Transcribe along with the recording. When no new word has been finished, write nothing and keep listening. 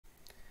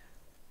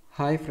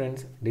Hi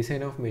friends,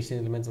 design of machine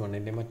elements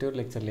 1-ൻ്റെ മറ്റൊരു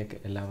ലെക്ചറിലേക്ക്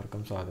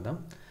എല്ലാവർക്കും സ്വാഗതം.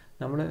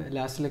 നമ്മൾ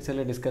ലാസ്റ്റ്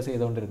ലെക്ചറിൽ ഡിസ്കസ്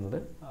ചെയ്തുകൊണ്ടിരുന്നത്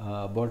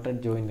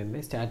bolted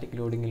ജോയിൻറ്റിൻ്റെ static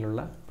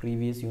ലോഡിങ്ങിലുള്ള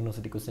previous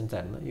university questions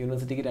ആയിരുന്നു.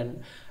 യൂണിവേഴ്സിറ്റിക്ക്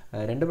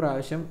രണ്ട്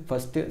പ്രാവശ്യം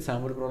ഫസ്റ്റ്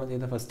സാമ്പിൾ പ്രോബ്ലം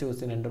ചെയ്ത ഫസ്റ്റ്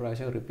ക്വസ്റ്റ്യൻ 2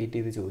 പ്രാവശ്യം റിപ്പീറ്റ്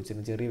ചെയ്ത്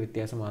ചോദിച്ചിരുന്നു. ചെറിയ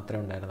വ്യത്യാസം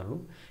മാത്രമേ ഉണ്ടായിരുന്നുള്ളൂ.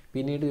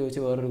 പിന്നീട് ചോദിച്ച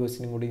വേറൊരു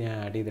ക്വസ്റ്റ്യനും കൂടി ഞാൻ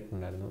ആഡ്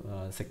ചെയ്തിട്ടുണ്ടായിരുന്നു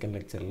സെക്കൻഡ്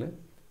ലെക്ചറിൽ.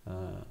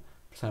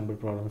 സാമ്പിൾ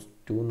പ്രോബ്ലംസ്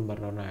 2 എന്നും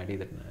പറഞ്ഞാൽ ആഡ്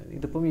ചെയ്തിട്ടുണ്ട്.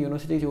 ഇതിപ്പം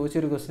യൂണിവേഴ്സിറ്റി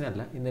ചോദിച്ചൊരു ക്വസ്റ്റ്യൻ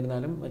അല്ല,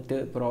 എന്നിരുന്നാലും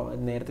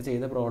നേരത്തെ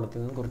ചെയ്ത പ്രോബ്ലത്തിൽ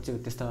നിന്ന് കുറച്ച്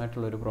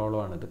വ്യത്യസ്തമായിട്ടുള്ളൊരു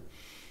പ്രോബ്ലമാണിത്.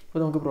 അപ്പോൾ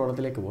നമുക്ക്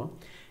പ്രോബ്ലത്തിലേക്ക് പോകാം.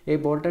 A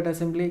bolted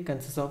assembly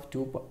consists of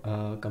two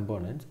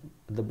components.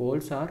 The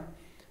bolts are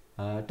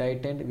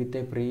tightened with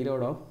a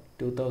preload of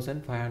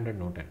 2500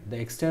 Newton. The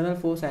external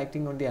force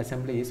acting on the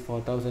assembly is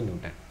 4000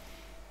 Newton.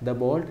 The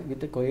bolt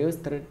with the coarse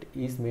thread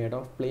is made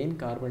of plain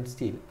carbon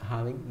steel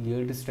having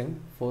yield strength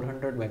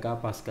 400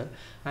 megapascal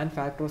and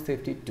factor of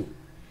safety 2.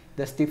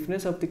 The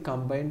stiffness of the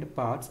combined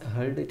parts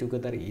held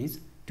together is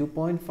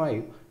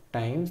 2.5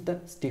 times the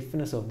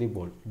stiffness of the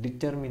bolt.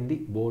 Determine the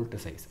bolt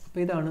size. അപ്പോൾ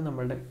ഇതാണ്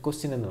നമ്മളുടെ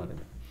question എന്ന്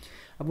പറയുന്നത്.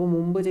 അപ്പോൾ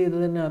മുമ്പ്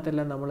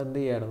ചെയ്തതിനകത്തെല്ലാം നമ്മൾ എന്ത്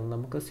ചെയ്യായിരുന്നു,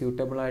 നമുക്ക്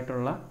സ്യൂട്ടബിൾ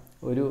ആയിട്ടുള്ള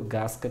ഒരു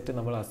ഗാസ്കറ്റ്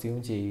നമ്മൾ അസ്യൂം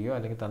ചെയ്യുകയോ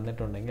അല്ലെങ്കിൽ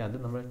തന്നിട്ടുണ്ടെങ്കിൽ അത്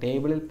നമ്മൾ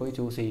ടേബിളിൽ പോയി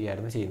ചൂസ്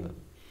ചെയ്യുകയായിരുന്നു ചെയ്യുന്നത്.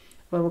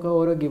 അപ്പോൾ നമുക്ക്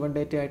ഓരോ ഗിവൺ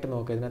ഡേറ്റ ആയിട്ട്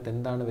നോക്കാം, ഇതിനകത്ത്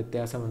എന്താണ്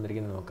വ്യത്യാസം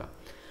വന്നിരിക്കുന്നത് നോക്കാം.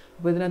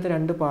 അപ്പോൾ ഇതിനകത്ത്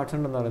 2 പാർട്സ്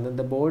ഉണ്ടെന്ന് പറയുന്നത്.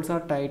 The balls R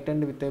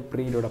tightened with a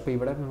preload. അപ്പോൾ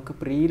ഇവിടെ നമുക്ക്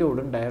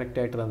പ്രീലോഡും ഡയറക്റ്റ്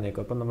ആയിട്ട്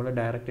തന്നേക്കും. അപ്പോൾ നമ്മൾ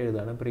direct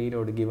എഴുതാണ്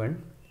preload given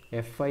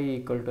FI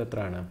equal to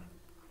എത്രയാണ്,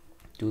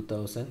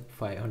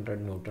 2500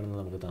 ന്യൂട്ടൺ എന്ന്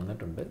നമുക്ക്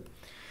തന്നിട്ടുണ്ട്.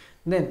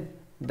 Then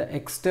the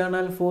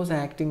external force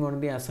acting on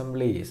the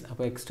assembly is,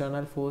 അപ്പോൾ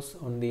external force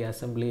on the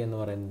assembly എന്ന്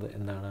പറയുന്നത്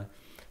എന്താണ്,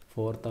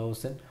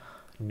 4000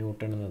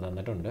 ന്യൂട്ടൺ എന്ന്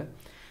തന്നിട്ടുണ്ട്.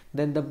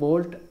 then the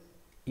bolt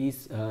is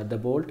the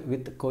bolt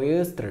with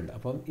coarse thread.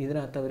 അപ്പം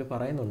ഇതിനകത്ത് അവർ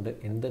പറയുന്നുണ്ട്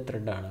എന്ത്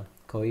ത്രെഡാണ്,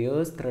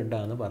 coarse thread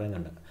ആണെന്ന്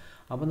പറയുന്നുണ്ട്.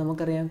 അപ്പോൾ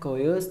നമുക്കറിയാം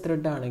coarse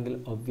thread ആണെങ്കിൽ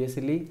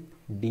ഒബ്വിയസ്ലി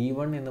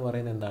D1 എന്ന്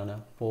പറയുന്നത് എന്താണ്,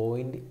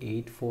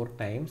 0.84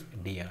 ടൈംസ്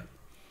D ആണ്.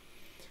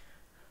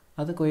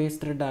 അത് coarse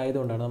thread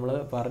ആയതുകൊണ്ടാണ് നമ്മൾ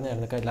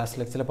പറഞ്ഞായിരുന്നു, ലാസ്റ്റ്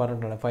ലെക്ചറിൽ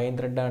പറഞ്ഞിട്ടുണ്ട് ഫൈൻ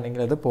ത്രെഡ്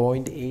ആണെങ്കിൽ അത്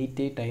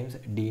 0.88 ടൈംസ്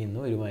D എന്ന്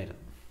വരുമായിരുന്നു.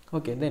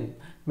 ഓക്കെ, ദെൻ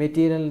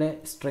മെറ്റീരിയലിൻ്റെ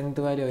സ്ട്രെങ്ത്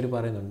വാല്യൂ അവർ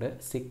പറയുന്നുണ്ട്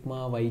sigma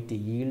white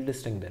yield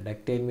strength,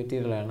 ductile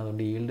material ആണ്,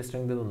 അതുകൊണ്ട് ഈൽഡ്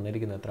സ്ട്രെങ്ത്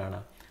തന്നിരിക്കുന്നത് എത്രയാണ്,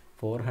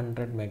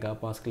 400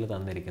 മെഗാപാസ്കൽ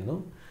തന്നിരിക്കുന്നു.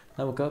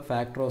 നമുക്ക്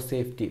ഫാക്ടർ ഓഫ്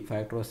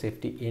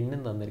സേഫ്റ്റി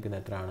എന്നും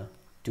തന്നിരിക്കുന്നത് എത്രയാണ്,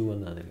 2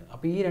 എന്ന് തന്നിരിക്കുന്നു.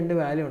 അപ്പോൾ ഈ 2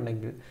 വാല്യൂ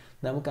ഉണ്ടെങ്കിൽ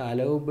നമുക്ക്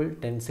allowable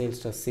tensile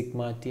stress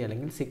sigma T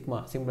അല്ലെങ്കിൽ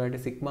സിമ്പിളായിട്ട്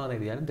സിഗ്മ എന്ന്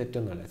എഴുതിയാലും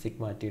തെറ്റൊന്നുമില്ല.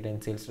 സിഗ്മ ടി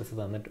ടെൻസൈൽ സ്ട്രെസ്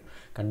തന്നിട്ട്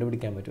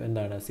കണ്ടുപിടിക്കാൻ പറ്റും.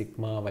 എന്താണ്,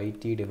 sigma Y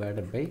T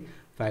divided by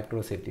factor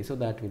of safety. So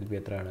that will be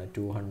എത്രയാണ്,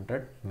 200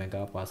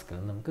 മെഗാപാസ്കൽ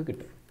നമുക്ക്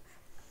കിട്ടും.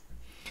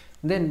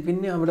 ദെൻ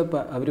പിന്നെ അവിടെ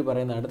അവർ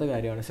പറയുന്ന അടുത്ത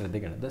കാര്യമാണ്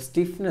ശ്രദ്ധിക്കേണ്ടത്.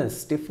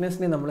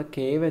 സ്റ്റിഫ്നെസ്സിനെ നമ്മൾ K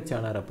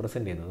വെച്ചാണ്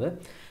റെപ്രസെൻറ്റ് ചെയ്യുന്നത്.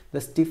 The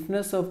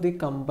stiffness of the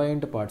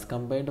combined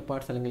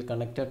parts അല്ലെങ്കിൽ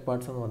കണക്റ്റഡ്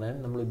പാർട്സ് എന്ന് പറഞ്ഞാൽ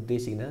നമ്മൾ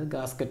ഉദ്ദേശിക്കുന്നത്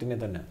ഗാസ്കറ്റിനെ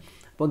തന്നെ.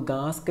 അപ്പോൾ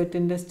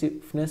ഗാസ്കറ്റിൻ്റെ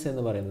സ്റ്റിഫ്നെസ്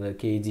എന്ന് പറയുന്നത്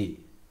kg,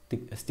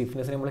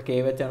 സ്റ്റിഫ്നെസ്സിനെ നമ്മൾ K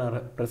വെച്ചാണ്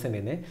റെപ്രസെൻറ്റ്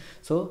ചെയ്യുന്നത്.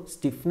 സോ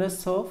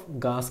സ്റ്റിഫ്നെസ് ഓഫ്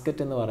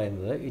ഗാസ്കറ്റ് എന്ന്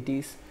പറയുന്നത് it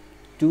is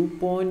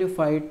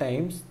 2.5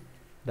 times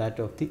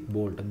that of the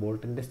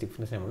ബോൾട്ടിൻ്റെ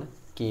stiffness നമ്മൾ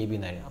KB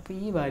എന്നായിരുന്നു. അപ്പോൾ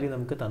ഈ വാല്യൂ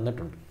നമുക്ക്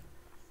തന്നിട്ടുണ്ട്.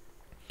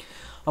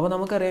 അപ്പോൾ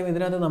നമുക്കറിയാം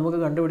ഇതിനകത്ത് നമുക്ക്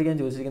കണ്ടുപിടിക്കാൻ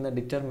ചോദിച്ചിരിക്കുന്ന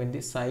determine the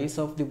size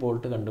of the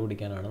bolt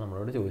കണ്ടുപിടിക്കാനാണ്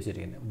നമ്മളോട്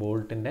ചോദിച്ചിരിക്കുന്നത്.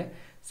 ബോൾട്ടിൻ്റെ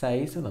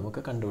സൈസ്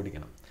നമുക്ക്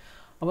കണ്ടുപിടിക്കണം.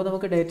 അപ്പോൾ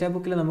നമുക്ക് ഡേറ്റാ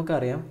ബുക്കിൽ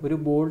നമുക്കറിയാം ഒരു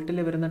ബോൾട്ടിൽ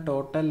വരുന്ന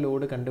ടോട്ടൽ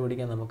ലോഡ്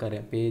കണ്ടുപിടിക്കാൻ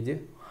നമുക്കറിയാം. പേജ്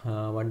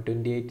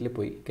 128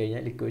 പോയി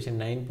കഴിഞ്ഞാൽ equation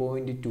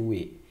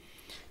 9.2a,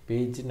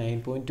 page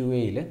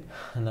 9.2aയിൽ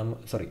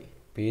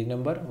page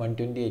number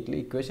 128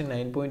 equation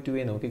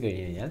 9.2a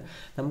നോക്കിക്കഴിഞ്ഞ് കഴിഞ്ഞാൽ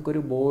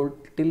നമുക്കൊരു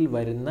ബോൾട്ടിൽ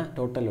വരുന്ന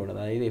ടോട്ടൽ ലോഡ്,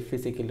 അതായത് F =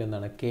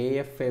 എന്താണ്,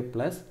 KFA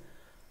 +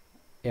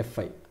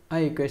 FI, ആ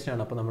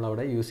ഇക്വേഷനാണ് അപ്പോൾ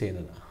നമ്മളവിടെ യൂസ്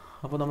ചെയ്യുന്നത്.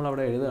 അപ്പോൾ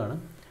നമ്മളവിടെ എഴുതുകയാണ്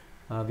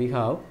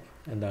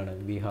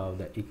we have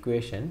the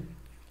equation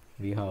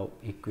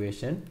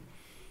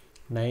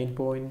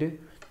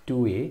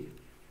 9.2a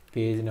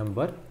page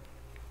number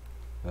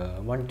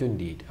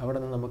 128. അവിടെ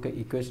നിന്ന് നമുക്ക്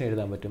ഇക്വേഷൻ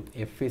എഴുതാൻ പറ്റും.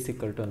 F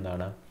 =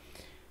 എന്താണ്,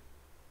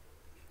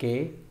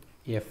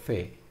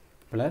 KFA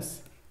 +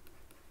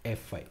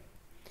 FI.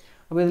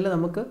 അപ്പോൾ ഇതിൽ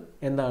നമുക്ക്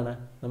എന്താണ്,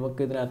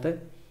 നമുക്ക് ഇതിനകത്ത്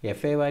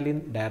FA വാല്യൂ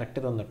ഡയറക്റ്റ്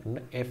തന്നിട്ടുണ്ട്,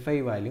 FI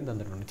വാല്യൂ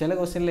തന്നിട്ടുണ്ട്. ചില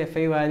ക്വസ്റ്റ്യനിൽ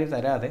FI വാല്യൂ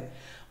തരാതെ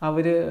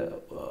അവർ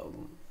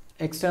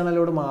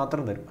എക്സ്റ്റേണലോട്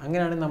മാത്രം തരും.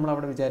 അങ്ങനെയാണെങ്കിൽ നമ്മൾ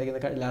അവിടെ വിചാരിക്കുന്ന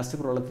ലാസ്റ്റ്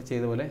പ്രോബ്ലത്തിൽ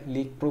ചെയ്ത പോലെ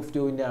ലീക്ക് പ്രൂഫ്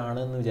ജോയിൻ്റ്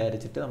ആണെന്ന്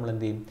വിചാരിച്ചിട്ട് നമ്മൾ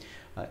എന്ത് ചെയ്യും,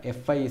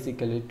 FI =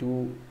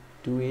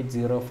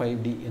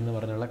 2805D എന്ന്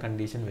പറഞ്ഞുള്ള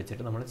കണ്ടീഷൻ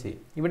വെച്ചിട്ട് നമ്മൾ ചെയ്യും.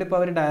 ഇവിടെ ഇപ്പോൾ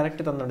അവർ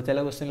ഡയറക്റ്റ് തന്നിട്ടുണ്ട്. ചില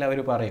ക്വസ്റ്റ്യനിൽ അവർ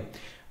പറയും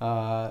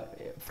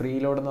ഫ്രീ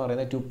ലോഡ് എന്ന്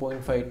പറയുന്നത്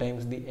 2.5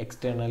 ടൈംസ് ദി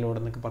എക്സ്റ്റേണൽ ലോഡ്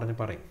എന്നൊക്കെ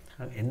പറയും.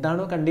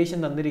 എന്താണോ കണ്ടീഷൻ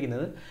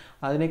തന്നിരിക്കുന്നത്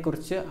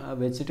അതിനെക്കുറിച്ച്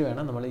വെച്ചിട്ട്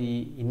വേണം നമ്മൾ ഈ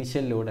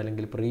ഇനിഷ്യൽ ലോഡ്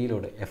അല്ലെങ്കിൽ പ്രീ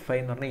ലോഡ്, FI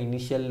എന്ന് പറഞ്ഞാൽ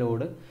ഇനിഷ്യൽ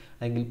ലോഡ്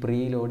അല്ലെങ്കിൽ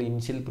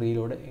ഇനിഷ്യൽ പ്രീ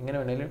ലോഡ് എങ്ങനെ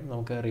വേണമെങ്കിലും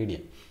നമുക്ക് റീഡ്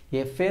ചെയ്യാം.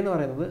 FA എന്ന്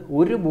പറയുന്നത്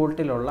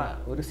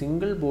ഒരു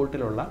സിംഗിൾ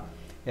ബോൾട്ടിലുള്ള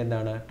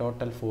എന്താണ്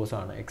ടോട്ടൽ ഫോഴ്സ്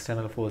ആണ്,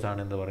 എക്സ്റ്റേണൽ ഫോഴ്സ് ആണ്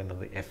എന്ന്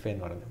പറയുന്നത് എഫ്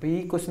എന്ന് പറയുന്നത്. അപ്പോൾ ഈ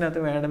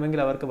ക്വസ്റ്റിനകത്ത് വേണമെങ്കിൽ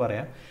അവർക്ക്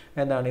പറയാം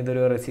എന്താണ്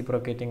ഇതൊരു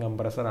റെസിപ്രോക്കേറ്റിംഗ്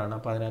കംപ്രസറാണ്.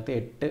 അപ്പോൾ അതിനകത്ത്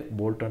 8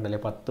 ബോൾട്ട് ഉണ്ട്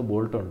അല്ലെങ്കിൽ 10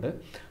 ബോൾട്ട് ഉണ്ട്.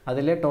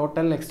 അതിലെ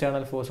ടോട്ടൽ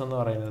എക്സ്റ്റേണൽ ഫോഴ്സ് എന്ന്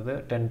പറയുന്നത്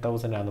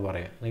 10,000 ആണെന്ന്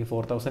പറയാം, അല്ലെങ്കിൽ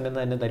 4,000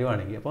 എന്ന് തന്നെ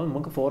തരുവാണെങ്കിൽ. അപ്പോൾ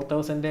നമുക്ക്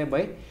 4,000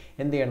 ബൈ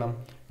എന്ത് ചെയ്യണം,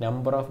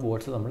 നമ്പർ ഓഫ്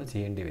ബോൾട്ട്സ് നമ്മൾ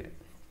ചെയ്യേണ്ടി വരും.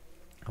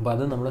 അപ്പോൾ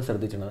അത് നമ്മൾ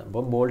ശ്രദ്ധിച്ചിട്ടുണ്ട്.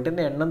 അപ്പോൾ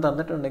ബോൾട്ടിൻ്റെ എണ്ണം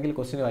തന്നിട്ടുണ്ടെങ്കിൽ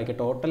ക്വസ്റ്റിന് വായിക്കുക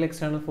ടോട്ടൽ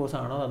എക്സ്റ്റേണൽ ഫോഴ്സ്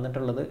ആണോ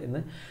തന്നിട്ടുള്ളത് എന്ന്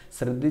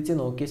ശ്രദ്ധിച്ച്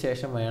നോക്കിയ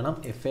ശേഷം വേണം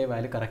എഫ് എ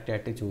വാല്യൂ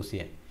കറക്റ്റായിട്ട് ചൂസ്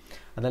ചെയ്യാൻ.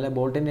 അതല്ല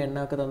ബോൾട്ടിൻ്റെ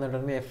എണ്ണമൊക്കെ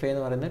തന്നിട്ടുണ്ടെങ്കിൽ എഫ് എ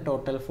എന്ന് പറയുന്നത്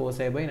total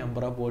force by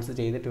number of bolts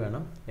ചെയ്തിട്ട്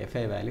വേണം എഫ്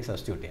എ വാല്യൂ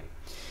സബ്സ്റ്റിറ്റ്യൂട്ട് ചെയ്യാൻ.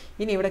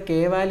 ഇനി ഇവിടെ കെ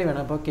വാല്യൂ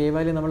വേണം. അപ്പോൾ കെ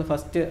വാല്യൂ നമ്മൾ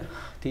ഫസ്റ്റ്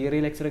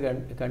തിയറി ലെക്ചർ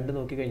കണ്ടു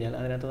നോക്കിക്കഴിഞ്ഞാൽ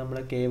അതിനകത്ത് നമ്മൾ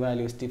കെ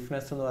വാല്യൂ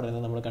സ്റ്റിഫ്നെസ് എന്ന്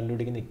പറയുന്നത് നമ്മൾ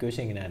കണ്ടുപിടിക്കുന്ന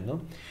ഇക്വേഷൻ എങ്ങനെയായിരുന്നു,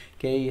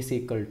 K is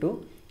equal to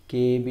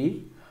K B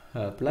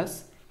plus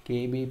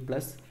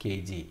K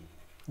G.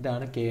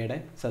 ഇതാണ് കെയുടെ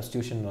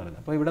സബ്സ്റ്റിറ്റ്യൂഷൻ എന്ന്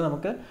പറയുന്നത്. അപ്പോൾ ഇവിടെ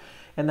നമുക്ക്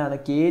എന്താണ്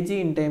K G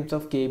in times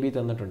of K B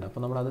തന്നിട്ടുണ്ട്.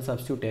 അപ്പോൾ നമ്മളത്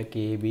സബ്സ്റ്റിറ്റ്യൂട്ട് ചെയ്യുക,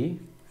 K B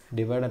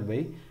divided by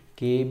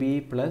K B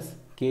plus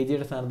K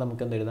ജിയുടെ സ്ഥാനത്ത്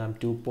നമുക്ക് എന്ത് എഴുതാം,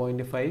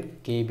 2.5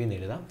 കെ ബി എന്ന്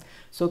എഴുതാം.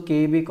 സോ കെ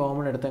ബി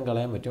കോമൺ എടുത്താൽ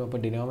കളയാൻ പറ്റും.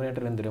 അപ്പോൾ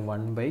ഡിനോമിനേറ്റർ എന്ത് വരും,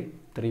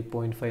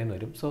 1/3.5 എന്ന്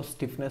വരും. സോ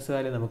സ്റ്റിഫ്നെസ്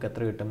വാല്യൂ നമുക്ക്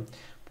എത്ര കിട്ടും,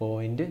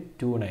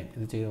 0.29.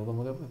 ഇത് ചെയ്ത്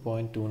നോക്കുമ്പോൾ നമുക്ക്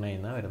 0.29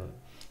 എന്നാണ് വരുന്നത്.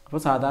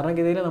 അപ്പോൾ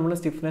സാധാരണഗതിയിൽ നമ്മൾ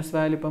സ്റ്റിഫ്നെസ്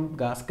വാല്യൂ ഇപ്പം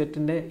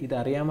ഗാസ്കറ്റിൻ്റെ ഇത്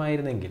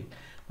അറിയാമായിരുന്നെങ്കിൽ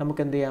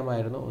നമുക്ക് എന്ത്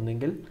ചെയ്യാമായിരുന്നു,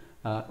 ഒന്നെങ്കിൽ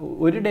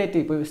ഒരു ഡേറ്റ്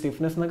ഇപ്പോൾ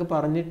സ്റ്റിഫ്നെസ് എന്നൊക്കെ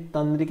പറഞ്ഞ്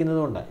തന്നിരിക്കുന്നത്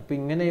കൊണ്ടാണ്. ഇപ്പോൾ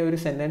ഇങ്ങനെ ഒരു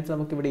സെൻറ്റൻസ്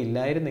നമുക്ക് ഇവിടെ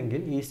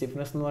ഇല്ലായിരുന്നെങ്കിൽ, ഈ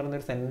സ്റ്റിഫ്നെസ് എന്ന് പറയുന്ന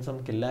ഒരു സെൻറ്റൻസ്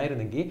നമുക്ക്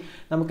ഇല്ലായിരുന്നെങ്കിൽ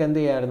നമുക്ക് എന്ത്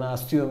ചെയ്യാമായിരുന്നു,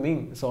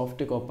 അസ്യൂമിങ്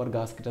സോഫ്റ്റ് കോപ്പർ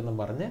ഗാസ്കറ്റ് എന്ന്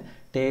പറഞ്ഞ്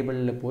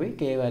ടേബിളിൽ പോയി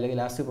കെ വാല്യൂ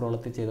ലാസ്റ്റ്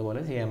പ്രോബ്ലത്തിൽ ചെയ്ത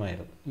പോലെ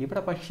ചെയ്യാമായിരുന്നു.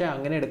 ഇവിടെ പക്ഷേ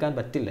അങ്ങനെ എടുക്കാൻ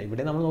പറ്റില്ല.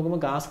 ഇവിടെ നമ്മൾ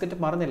നോക്കുമ്പോൾ ഗാസ്കറ്റ്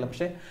പറഞ്ഞില്ല,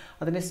 പക്ഷേ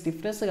അതിൻ്റെ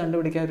സ്റ്റിഫ്നെസ്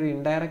കണ്ടുപിടിക്കാൻ ഒരു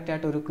ഇൻഡയറക്റ്റ്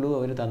ആയിട്ട് ഒരു ക്ലൂ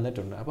അവർ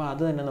തന്നിട്ടുണ്ട്. അപ്പോൾ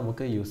അത് തന്നെ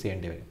നമുക്ക് യൂസ്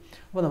ചെയ്യേണ്ടി വരും.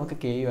 അപ്പോൾ നമുക്ക്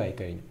കെ യു ആയി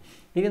കഴിഞ്ഞു.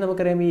 ഇനി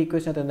നമുക്കറിയാം ഈ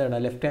ഇക്വേഷനകത്ത് എന്താണ്,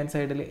 ലെഫ്റ്റ് ഹാൻഡ്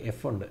സൈഡിൽ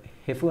എഫ് ഉണ്ട്.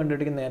 എഫ്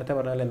കണ്ടുപിടിക്കുന്ന നേരത്തെ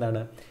പറഞ്ഞാൽ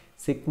എന്താണ്,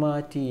 സിഗ്മ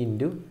ടി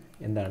ഇൻറ്റു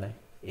എന്താണ്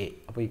എ.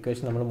 അപ്പോൾ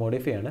ഇക്വേഷൻ നമ്മൾ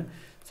മോഡിഫൈ ആണ്.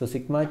 So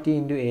sigma T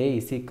into A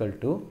is equal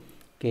to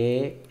K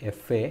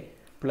F A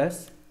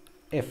plus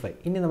F I.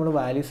 ഇനി നമ്മൾ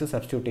വാല്യൂസ്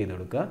സബ്സ്റ്റിറ്റ്യൂട്ട് ചെയ്ത്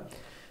കൊടുക്കുക.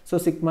 സോ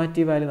സിഗ്മ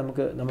ടി വാല്യൂ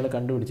നമ്മൾ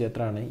കണ്ടുപിടിച്ച്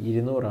എത്രയാണ്,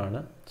 200 ആണ്.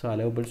 So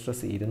allowable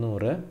stress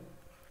 200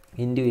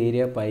 into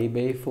area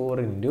π/4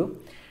 into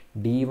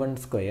d1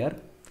 square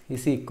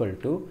is equal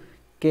to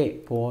K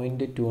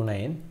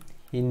 0.29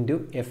 into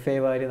F A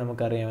value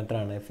നമുക്കറിയാം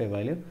എത്രയാണ്, F A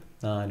value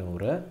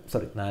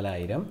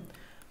 4000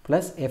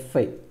 plus F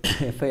I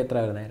എത്ര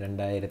വരുന്നത്,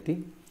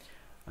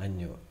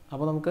 2500.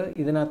 അപ്പോൾ നമുക്ക്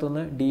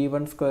ഇതിനകത്തുനിന്ന്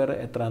d1 സ്ക്വയർ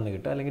എത്രയാണെന്ന്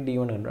കിട്ടും, അല്ലെങ്കിൽ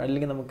d1 കണ്ടു.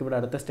 അല്ലെങ്കിൽ നമുക്കിവിടെ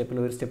അടുത്ത സ്റ്റെപ്പിൽ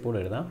ഒരു സ്റ്റെപ്പ് കൂടെ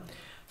എഴുതാം.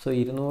 സോ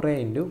 200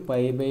 ഇൻറ്റു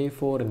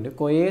π/4 ഇൻറ്റു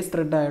കൊയേസ്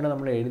ത്രെഡ് ആയതുകൊണ്ട്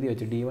നമ്മൾ എഴുതി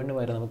വെച്ചു d1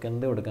 വരെ നമുക്ക്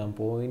എന്ത് കൊടുക്കാം,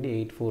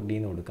 0.84 d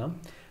എന്ന് കൊടുക്കാം.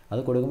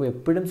 അത് കൊടുക്കുമ്പോൾ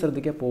എപ്പോഴും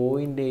ശ്രദ്ധിക്കുക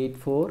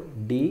 0.84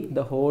 d ദ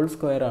ഹോൾ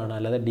സ്ക്വയർ ആണ്,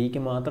 അല്ലാതെ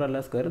ഡിക്ക് മാത്രമല്ല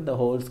സ്ക്വയർ, ദ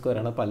ഹോൾ സ്ക്വയർ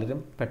ആണ്. പലരും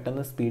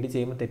പെട്ടെന്ന് സ്പീഡ്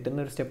ചെയ്യുമ്പോൾ തെറ്റുന്ന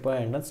ഒരു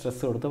സ്റ്റെപ്പായാണ്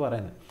സ്ട്രെസ് കൊടുത്ത്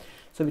പറയുന്നത്.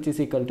 So which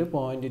is equal to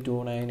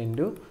 0.29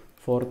 into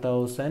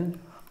 4000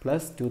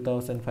 plus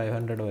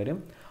 2500 വരും.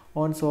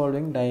 ഓൺ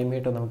സോൾവിങ്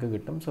ഡയമീറ്റർ നമുക്ക്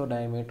കിട്ടും. സോ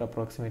ഡയമീറ്റർ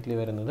അപ്രോക്സിമേറ്റ്ലി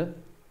വരുന്നത്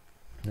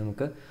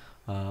നമുക്ക്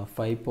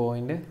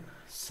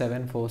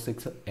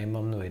 5.746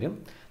 mm എന്ന് വരും.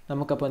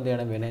 നമുക്കപ്പോൾ എന്ത്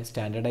ചെയ്യണം, ഇവനെ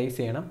സ്റ്റാൻഡർഡൈസ്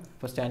ചെയ്യണം.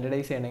 അപ്പോൾ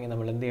സ്റ്റാൻഡർഡൈസ് ചെയ്യണമെങ്കിൽ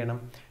നമ്മൾ എന്ത് ചെയ്യണം,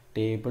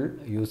 ടേബിൾ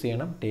യൂസ്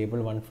ചെയ്യണം. ടേബിൾ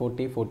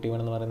 140-41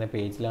 എന്ന് പറയുന്ന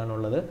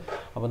പേജിലാണുള്ളത്.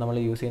 അപ്പോൾ നമ്മൾ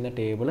യൂസ് ചെയ്യുന്ന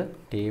ടേബിൾ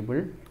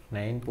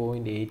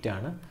 9.8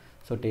 ആണ്.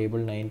 സോ ടേബിൾ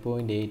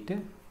 9.8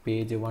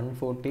 പേജ്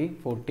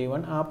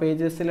 140-41 ആ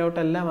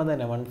പേജസിലോട്ടെല്ലാം അത്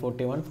തന്നെ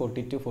 141,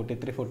 42,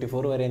 43,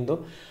 44 വരെ എന്തോ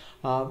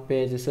ആ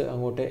പേജസ്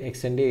അങ്ങോട്ട്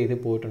എക്സ്റ്റെൻഡ് ചെയ്ത്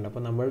പോയിട്ടുണ്ട്.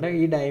 അപ്പോൾ നമ്മളുടെ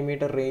ഈ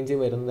ഡയമീറ്റർ റേഞ്ച്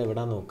വരുന്നത്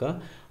എവിടെ നോക്കുക,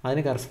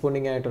 അതിന്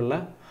കറസ്പോണ്ടിങ് ആയിട്ടുള്ള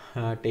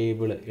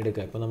ടേബിൾ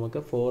എടുക്കുക. ഇപ്പോൾ നമുക്ക്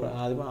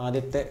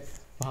ആദ്യത്തെ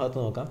ഭാഗത്ത്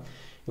നോക്കാം.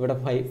 ഇവിടെ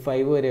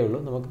 5 വരെ ഉള്ളൂ.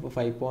 നമുക്കിപ്പോൾ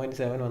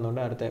 5.7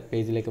 വന്നുകൊണ്ട് അടുത്ത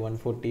പേജിലേക്ക്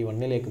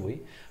 141ലേക്ക് പോയി.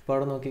 അപ്പോൾ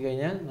അവിടെ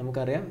നോക്കിക്കഴിഞ്ഞാൽ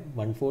നമുക്കറിയാം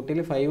 140-ൽ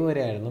 5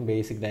 വരെ ആയിരുന്നു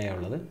ബേസിക് ഡയ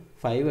ഉള്ളത്.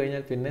 5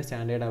 കഴിഞ്ഞാൽ പിന്നെ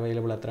സ്റ്റാൻഡേർഡ്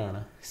അവൈലബിൾ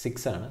എത്രയാണ്,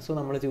 6 ആണ്. സോ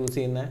നമ്മൾ ചൂസ്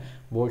ചെയ്യുന്ന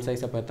ബോൾട്ട്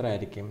സൈസ് അപ്പോൾ എത്ര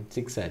ആയിരിക്കും,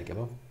 6 ആയിരിക്കും.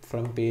 അപ്പോൾ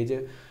from page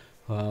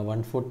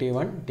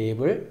 141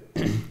 table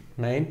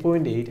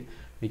 9.8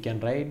 we can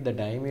write the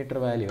diameter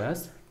value as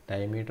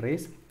diameter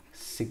is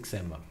 6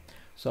 mm.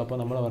 So അപ്പോൾ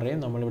നമ്മൾ പറയും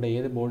നമ്മളിവിടെ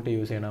ഏത് ബോൾട്ട്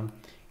യൂസ് ചെയ്യണം,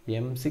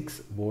 M6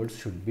 bolts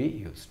should be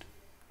used.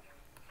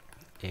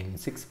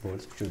 M6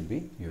 bolts should be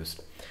used.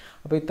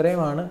 അപ്പോൾ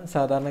ഇത്രയുമാണ്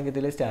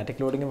സാധാരണഗതിയിൽ സ്റ്റാറ്റിക്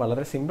ലോഡിങ്.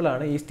 വളരെ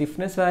സിമ്പിളാണ്. ഈ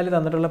സ്റ്റിഫ്നെസ് വാല്യൂ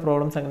തന്നിട്ടുള്ള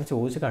പ്രോബ്ലംസ് അങ്ങനെ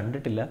ചോദിച്ച്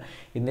കണ്ടിട്ടില്ല.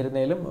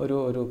 എന്നിരുന്നാലും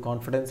ഒരു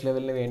കോൺഫിഡൻസ്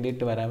ലെവലിന്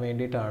വരാൻ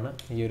വേണ്ടിയിട്ടാണ്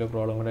ഈ ഒരു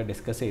പ്രോബ്ലം കൂടെ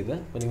ഡിസ്കസ് ചെയ്ത്.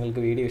 അപ്പോൾ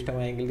നിങ്ങൾക്ക് വീഡിയോ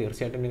ഇഷ്ടമായെങ്കിൽ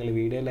തീർച്ചയായിട്ടും നിങ്ങൾ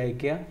വീഡിയോ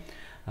ലൈക്ക്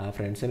ചെയ്യുക,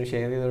 ഫ്രണ്ട്സിന്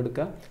ഷെയർ ചെയ്ത്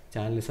കൊടുക്കുക,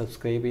 ചാനൽ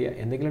സബ്സ്ക്രൈബ് ചെയ്യുക.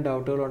 എന്തെങ്കിലും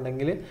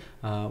ഡൗട്ടുകളുണ്ടെങ്കിൽ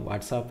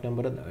വാട്സാപ്പ്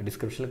നമ്പർ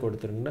ഡിസ്ക്രിപ്ഷനിൽ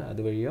കൊടുത്തിട്ടുണ്ട്,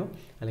 അതുവഴിയോ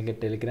അല്ലെങ്കിൽ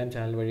ടെലിഗ്രാം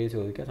ചാനൽ വഴിയോ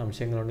ചോദിക്കുക.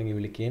 സംശയങ്ങളുണ്ടെങ്കിൽ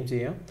വിളിക്കുകയും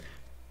ചെയ്യാം.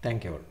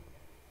 Thank you.